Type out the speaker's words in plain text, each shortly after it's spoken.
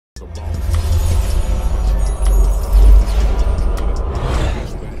Hustle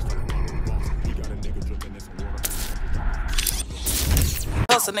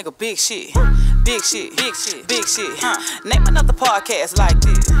nigga, big shit, big shit, big shit, big shit. Name another podcast like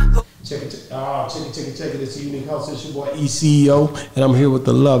this. Check it. It's a unique house. It's your boy ECEO, and I'm here with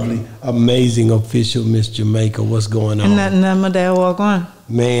the lovely, amazing, official Miss Jamaica. What's going on? And nothing my dad walk on.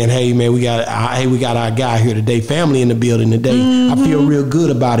 Man, we got our guy here today. Family in the building today. I feel real good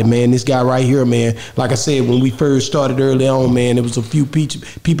about it, man. This guy right here, man. Like I said, when we first started early on, man, there was a few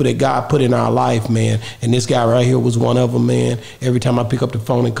people that God put in our life, man. And this guy right here was one of them, man. Every time I pick up the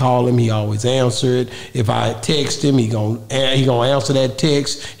phone and call him, he always answered. If I text him, he gonna answer that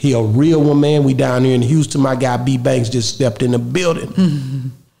text. He a real one, man. We down here in Houston. My guy B BRE just stepped in the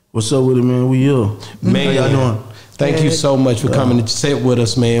building. What's up with it, man? We here. Man, how y'all doing? Thank you so much for coming to sit with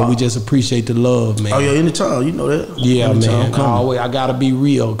us, man. We just appreciate the love, man. Oh, yeah, anytime. You know that. Yeah, anytime, man. I got to be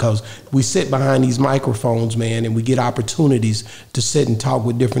real because we sit behind these microphones, man, and we get opportunities to sit and talk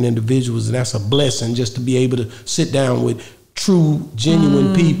with different individuals, and that's a blessing just to be able to sit down with true,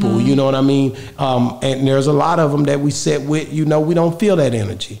 genuine people, you know what I mean? And there's a lot of them that we sit with, you know, we don't feel that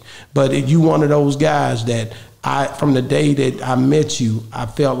energy. But you one of those guys that from the day that I met you, I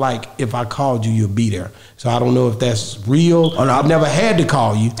felt like if I called you, you'll be there. So I don't know if that's real. Oh, no, I've never had to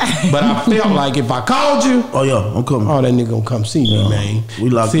call you, but I felt like if I called you, oh yeah, I'm coming. Oh, that nigga gonna come see me, man. We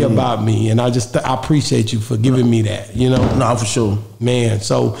locked see in. About me, and I appreciate you for giving me that. You know, no, for sure, man.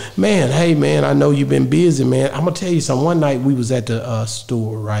 So, man, hey, man, I know you've been busy, man. I'm gonna tell you something. One night we was at the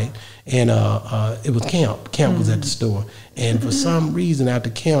store, right, and it was C.A.M.P. C.A.M.P was at the store. And for some reason,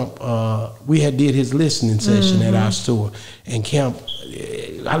 after C.A.M.P, we did his listening session at our store. And C.A.M.P,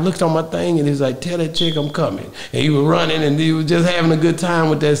 I looked on my thing and he was like, "Tell that chick I'm coming." And he was running and he was just having a good time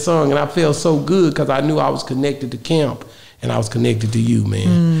with that song. And I felt so good because I knew I was connected to C.A.M.P and I was connected to you,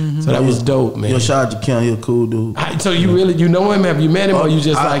 man. So that was dope, man. Yo, shout out to C.A.M.P, he a cool dude. So you really, you know him? Have you met him or you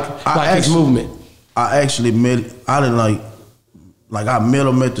just like his movement? I actually met, I met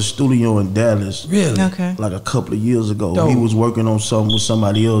him at the studio in Dallas. Really? Okay. Like a couple of years ago. Dope. He was working on something with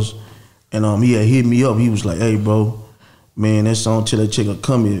somebody else. And he had hit me up. He was like, "Hey, bro, man, that song Till That Chick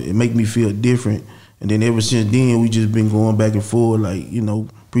Come, it make me feel different." And then ever since then, we just been going back and forth, like, you know,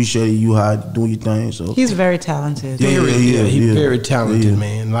 appreciate you doing your thing. So he's very talented. He's very talented,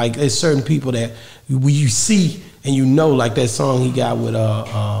 man. Like there's certain people that you see and you know, like that song he got with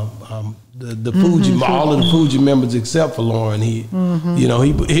the Fuji, all of the Fuji members except for Lauren. He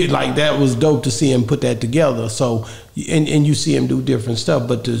like that was dope to see him put that together. So and you see him do different stuff,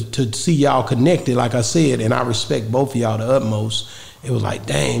 but to see y'all connected, like I said, and I respect both of y'all the utmost. It was like,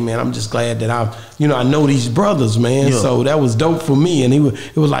 dang, man, I'm just glad that I know these brothers, man. Yeah. So that was dope for me. And it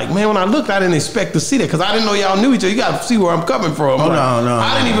was like, man, when I looked, I didn't expect to see that because I didn't know y'all knew each other. You got to see where I'm coming from. Oh, like, no.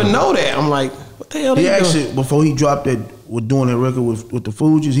 I didn't even know that. I'm like, what the hell? He actually, before he dropped that, with doing that record with the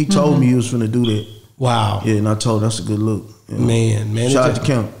Fugees, he told me he was finna do that. Wow. Yeah, and I told him that's a good look. You know? Man. Shout out to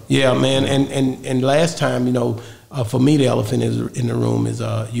C.A.M.P. Yeah, man. And last time, you know, for me, the elephant in the room is,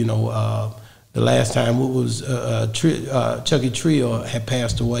 the last time it was Chucky Trio had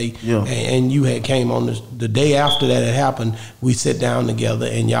passed away, and you had came on the day after that had happened. We sat down together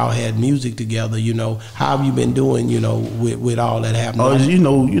and y'all had music together. You know, how have you been doing? You know, with all that happening? Oh,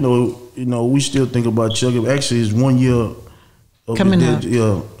 you know, we still think about Chucky. Actually, it's 1 year coming up.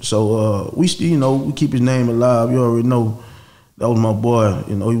 Yeah, so we still, you know, we keep his name alive. You already know that was my boy.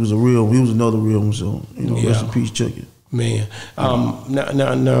 You know, he was another real one. So you know, rest in peace, Chucky. Man, what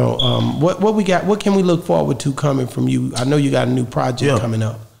we got? What can we look forward to coming from you? I know you got a new project coming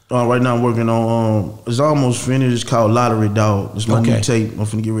up. Right now I'm working on. It's almost finished. It's called Lottery Dog. It's my new tape. I'm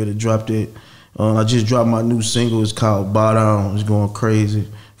finna get ready to drop that. I just dropped my new single. It's called Bow Down. It's going crazy.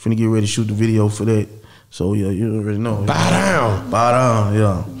 Finna get ready to shoot the video for that. So yeah, you already know. Bow Down,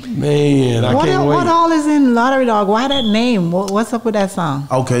 yeah. Man, I can't wait. What all is in Lottery Dog? Why that name? What's up with that song?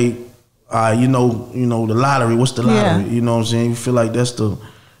 Okay. You know the lottery. What's the lottery? Yeah. You know what I'm saying? You feel like that's the,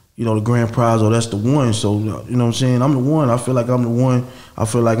 you know, the grand prize or that's the one. So you know what I'm saying? I'm the one. I feel like I'm the one. I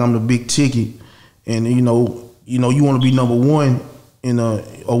feel like I'm the big ticket. And you want to be number one in or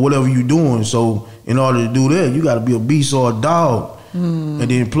whatever you're doing. So in order to do that, you got to be a beast or a dog. And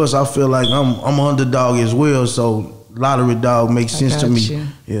then plus, I feel like I'm an underdog as well. So Lottery Dog makes sense to me.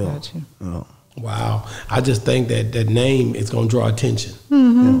 Yeah. Got you. Yeah. Wow. I just think that name is gonna draw attention.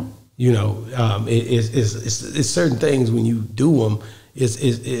 Yeah. You know, it's certain things when you do them,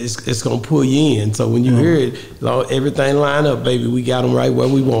 it's gonna pull you in. So when you hear it, everything line up, baby. We got them right where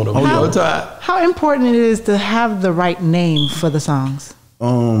we want them. How important it is to have the right name for the songs?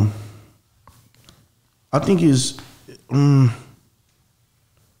 I think it's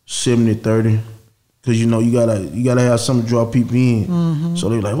 70-30. Cause you gotta have something to draw people in. So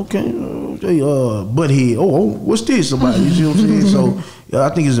they're like, okay, butthead. Oh, what's this about? You see what I'm saying? So yeah, I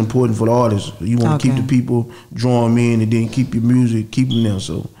think it's important for the artists. You want to keep the people, draw them in, and then keep your music, keep them there.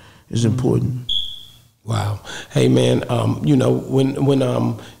 So it's important. Wow. Hey man, you know, when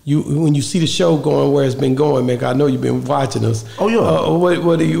you see the show going where it's been going, man, I know you've been watching us. Oh yeah.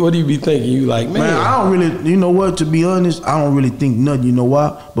 What do you be thinking? You like, man, I don't really, you know what, to be honest, I don't really think nothing. You know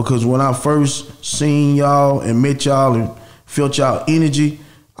why? Because when I first seen y'all and met y'all and felt y'all energy,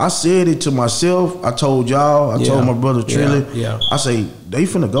 I said it to myself. I told y'all, I told my brother Trilly. Yeah. I say, they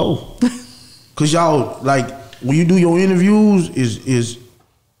finna go. Cause y'all, like, when you do your interviews, is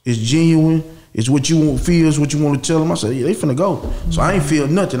genuine. It's what you want, feels what you want to tell them. I said, yeah, they finna go. So I ain't feel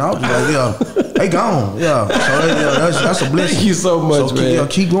nothing. I was just like, yeah, they gone. Yeah. So that's a blessing. Thank you so much, man.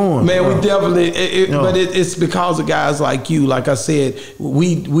 Keep going. Man, we definitely, but it's because of guys like you. Like I said,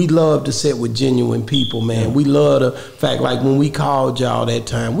 we love to sit with genuine people, man. Yeah. We love the fact, like when we called y'all that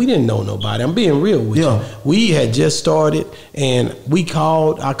time, we didn't know nobody. I'm being real with you. We had just started, and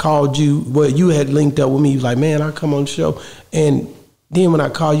I called you. Well, you had linked up with me. You was like, man, I'll come on the show. And then when I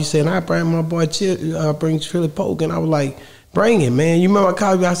called you saying, I bring my boy bring Trilly Polk, and I was like, bring him, man. You remember I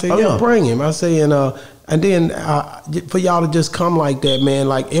called you? I said, yeah, bring him. I say, and then for y'all to just come like that, man,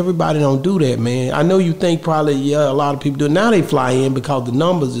 like everybody don't do that, man. I know you think probably, a lot of people do. Now they fly in because the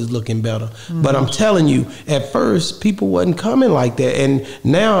numbers is looking better. But I'm telling you, at first, people wasn't coming like that. And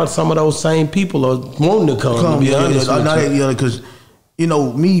now some of those same people are wanting to come, to be honest with you. Because, you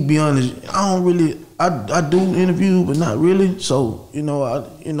know, me, be honest, I don't really, I do interview, but not really. So,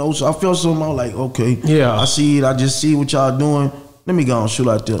 so I felt something. I was like, okay, I see it. I just see what y'all doing. Let me go and shoot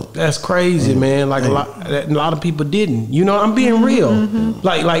out there. That's crazy, man. Like a lot of people didn't. You know, I'm being real.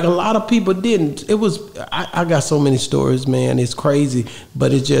 Like a lot of people didn't. It was. I got so many stories, man. It's crazy,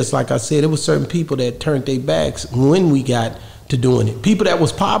 but it's just like I said. It was certain people that turned their backs when we got to doing it. People that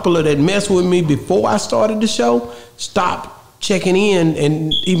was popular that messed with me before I started the show stopped checking in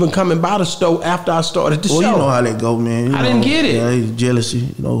and even coming by the store after I started the show. You know how that go, man. I didn't get it. Yeah,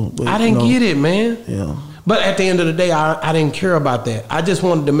 jealousy, But, I didn't get it, man. Yeah. But at the end of the day, I didn't care about that. I just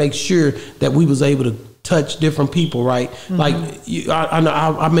wanted to make sure that we was able to touch different people, right? Like,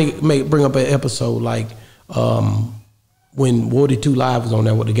 I may bring up an episode like when 42 Live was on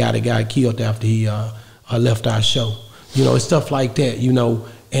there with the guy that got killed after he left our show. You know, it's stuff like that,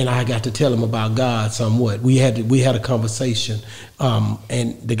 and I got to tell him about God somewhat. We had a conversation,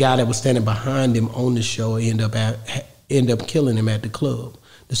 and the guy that was standing behind him on the show ended up killing him at the club.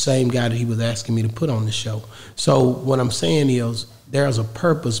 The same guy that he was asking me to put on the show. So what I'm saying is there's a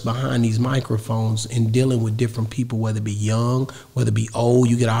purpose behind these microphones in dealing with different people, whether it be young, whether it be old.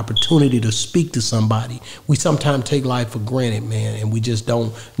 You get an opportunity to speak to somebody. We sometimes take life for granted, man, and we just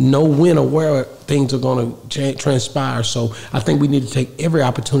don't know when or where things are going to transpire. So I think we need to take every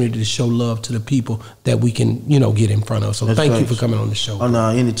opportunity to show love to the people that we can, get in front of. So thank you for coming on the show. Oh, no,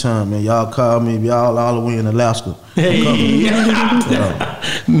 anytime, man. Y'all call me. Y'all all the way in Alaska. Hey.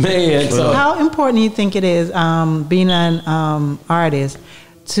 Man. So how important do you think it is, being an artist,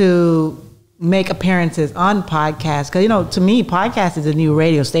 to make appearances on podcasts? Because, to me, podcast is a new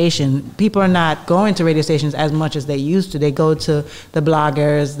radio station. People are not going to radio stations as much as they used to. They go to the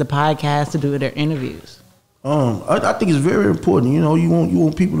bloggers, the podcasts to do their interviews. I think it's very important. You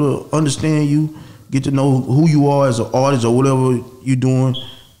want people to understand you, get to know who you are as an artist or whatever you're doing.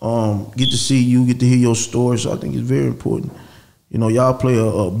 Get to see you, get to hear your story. So I think it's very important. Y'all play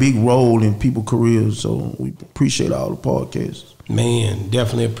a big role in people's careers, so we appreciate all the podcasts. Man,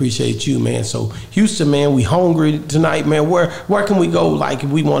 definitely appreciate you, man. So Houston, man, we hungry tonight, man. Where can we go? Like, if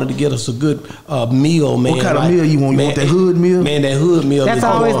we wanted to get us a good meal, man. What kind of meal you want? You want that hood meal? Man, that hood meal. That's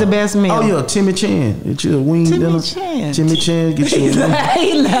always the best meal. Oh yeah, Timmy Chan. Get you a wing dinner. Timmy Chan, get you a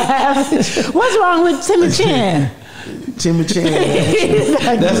wing. What's wrong with Timmy Chan? Timmy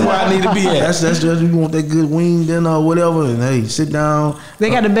Chan. That's where I need to be at. That's just, you want that good wing dinner or whatever, and hey, sit down. They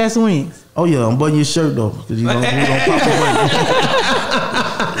got the best wings. Oh yeah, unbutton your shirt though, because we gonna pop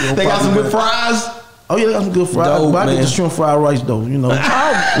away. They got some good fries. Oh yeah, they got some good fries. Dope, but I get the shrimp fried rice though, with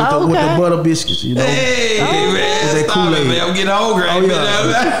the butter biscuits, Hey, man, with that Kool-Aid. Man, I'm getting hungry.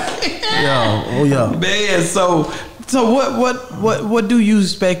 Oh yeah. Man, so what do you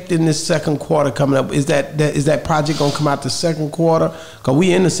expect in this second quarter coming up? Is that project gonna come out the second quarter? Cause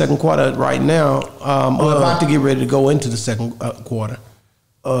we in the second quarter right now. We're about to get ready to go into the second quarter.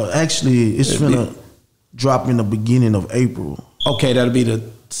 Actually, it's gonna drop in the beginning of April. Okay, that'll be the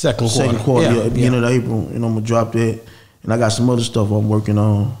second quarter. Beginning of April, and I'm gonna drop that. And I got some other stuff I'm working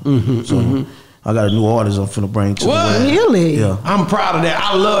on. I got a new artist I'm finna bring to What? the world. Really? Yeah. I'm proud of that.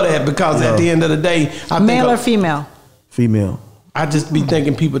 I love that because at the end of the day, Male or female? Female. I just be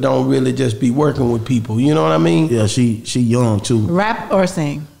thinking people don't really just be working with people. You know what I mean? Yeah, she young too. Rap or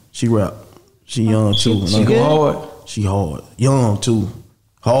sing? She rap. She young too. She go hard. She hard. Young too.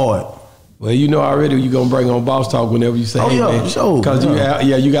 Hard. Well, you know already you're gonna bring on Boss Talk whenever you say, Oh, hey, yeah, man. sure. Because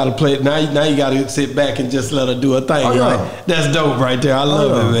Yeah. you got to play it. Now you got to sit back and just let her do her thing. Oh, yeah. Right? That's dope right there. I love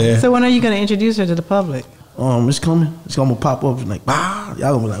yeah. it, man. So when are you going to introduce her to the public? It's coming. It's gonna pop up. It's like, bah.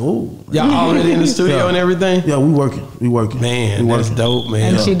 Y'all gonna be like, oh. Y'all already in the studio Yeah. and everything? Yeah, we working. Man, we that's working. dope,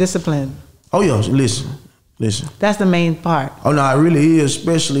 man. And she disciplined. Oh yeah, listen. That's the main part. Oh no, it really is,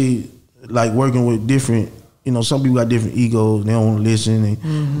 especially like working with different. You know, some people got different egos. They don't want to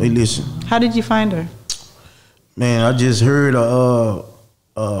listen. They listen. How did you find her? Man, I just heard a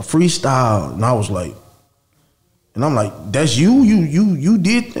freestyle, and I was like, and I'm like, that's you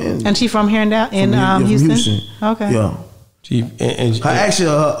did that. And she from here in From Houston? Okay. Yeah. And Actually,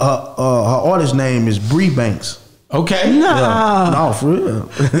 her artist name is BRE BANKZ. okay. No. Yeah. No, for real.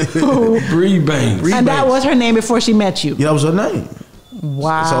 BRE BANKZ. And that was her name before she met you? Yeah, that was her name.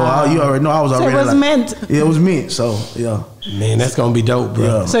 Wow. So you already know I was So already. it was like, meant. Yeah, it was meant. So yeah. Man, that's gonna be dope, bro.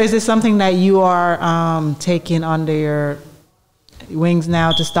 Yeah. So is this something that you are taking under your wings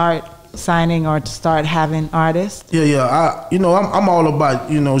now to start signing or to start having artists? Yeah. I'm all about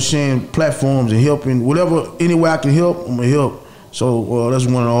sharing platforms and helping whatever any way I can help. I'm gonna help. So that's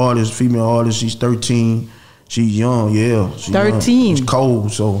one of the artists, female artist. She's 13. She's young. Yeah. She's 13. Young. She's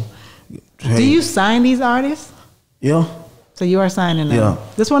cold. So. Hey. Do you sign these artists? Yeah. So you are signing them. Yeah.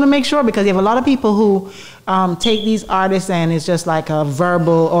 Just want to make sure because you have a lot of people who take these artists and it's just like a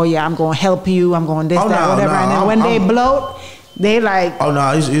verbal, oh yeah, I'm going to help you, I'm going this, whatever. And then when they bloat, they like. Oh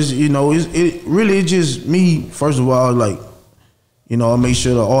no, it really is just me. First of all, like, I make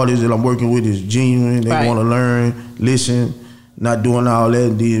sure the artist that I'm working with is genuine. They want to learn, listen, not doing all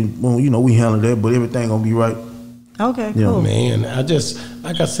that. And then, we handle that, but everything gonna be right. Okay, Yeah. cool. Man,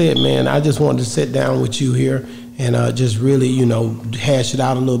 like I said, man, I just wanted to sit down with you here and just really, hash it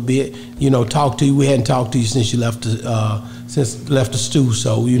out a little bit. Talk to you. We hadn't talked to you since you left the stew.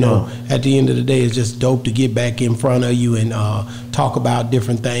 So, at the end of the day, it's just dope to get back in front of you and talk about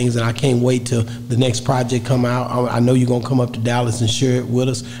different things. And I can't wait till the next project come out. I know you're gonna come up to Dallas and share it with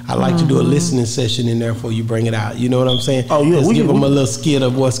us. I'd like to do a listening session in there before you bring it out. You know what I'm saying? Oh yeah, Just give them a little skit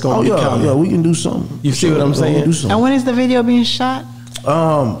of what's gonna be coming. Yeah, we can do something. You see what I'm saying? We can do something. And when is the video being shot?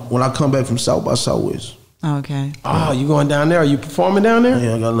 When I come back from South by Southwest. Okay. Oh, you going down there? Are you performing down there?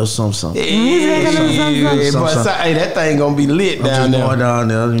 Yeah, I got a little something. Yeah, but hey, that thing gonna be lit I'm down just there. going down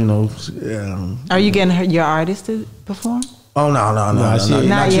there, Yeah. Are you getting your artist to perform? Oh no, Not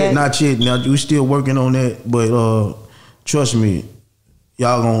yet. Not yet. Now we still working on that, but trust me,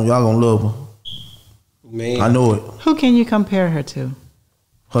 y'all gonna love her. Man, I know it. Who can you compare her to?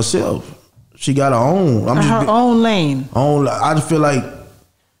 Herself, she got her own. Her own lane. I just feel like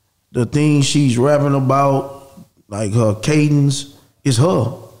the things she's rapping about, like her cadence, is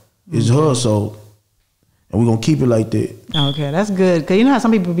her. It's her. So, and we're gonna keep it like that. Okay, that's good. Cause you know how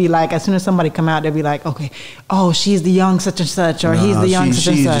some people be like, as soon as somebody come out, they'll be like, okay, oh, she's the young such and such, or he's the young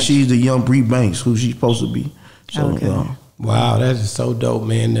such and such. She's the young BRE BANKZ, who she's supposed to be. So, Okay. wow, that is so dope,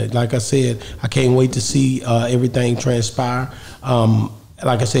 man. Like I said, I can't wait to see everything transpire.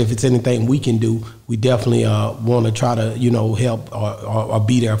 Like I said, if it's anything we can do, we definitely want to try to, help or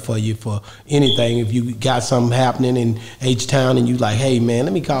be there for you for anything. If you got something happening in H-Town and you like, hey, man,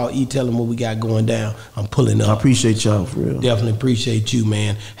 let me call E, tell them what we got going down. I'm pulling up. I appreciate y'all, for real. Definitely appreciate you,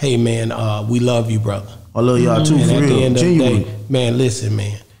 man. Hey, man, we love you, brother. I love y'all too, And for at real. the end of the Genuine. day, man, listen,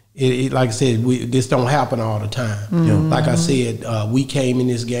 man. It like I said, this don't happen all the time. Yeah. Like I said, we came in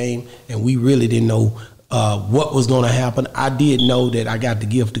this game and we really didn't know what was going to happen. I did know that I got the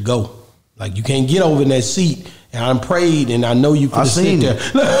gift to go. Like, you can't get over in that seat. And I prayed, and I know you could sit there.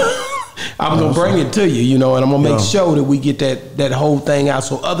 I'm going to bring it to you, and I'm going to make sure that we get that whole thing out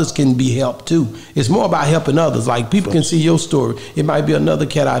so others can be helped too. It's more about helping others. Like, people can see your story. It might be another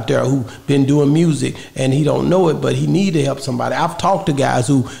cat out there who been doing music and he don't know it, but he need to help somebody. I've talked to guys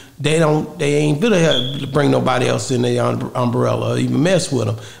who they ain't gonna bring nobody else in their umbrella or even mess with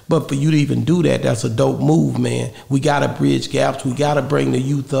them. But for you to even do that, that's a dope move, man. We gotta bridge gaps. We gotta bring the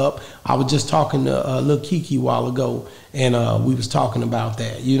youth up. I was just talking to Lil Kiki a while ago, and we was talking about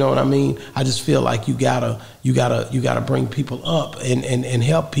that. You know what I mean? I just feel like you gotta bring people up and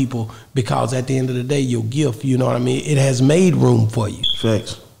help people, because at the end of the day, your gift, you know what I mean, it has made room for you.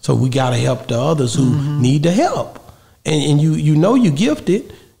 Facts. So we gotta help the others who need the help. And you know you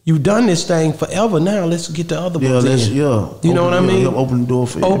gifted. You've done this thing forever. Now let's get the other ones in. You know what I mean? Open the door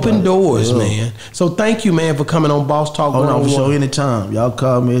for open doors, man. So thank you, man, for coming on Boss Talk 101. No, for sure, anytime. Y'all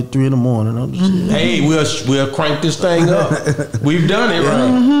call me at 3 in the morning. I'm just hey, we'll crank this thing up. We've done it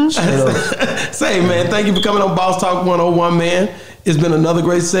right. Say, man, thank you for coming on Boss Talk 101, man. It's been another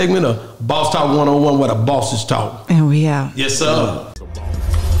great segment of Boss Talk 101, where the bosses talk. And we out. Yes, sir.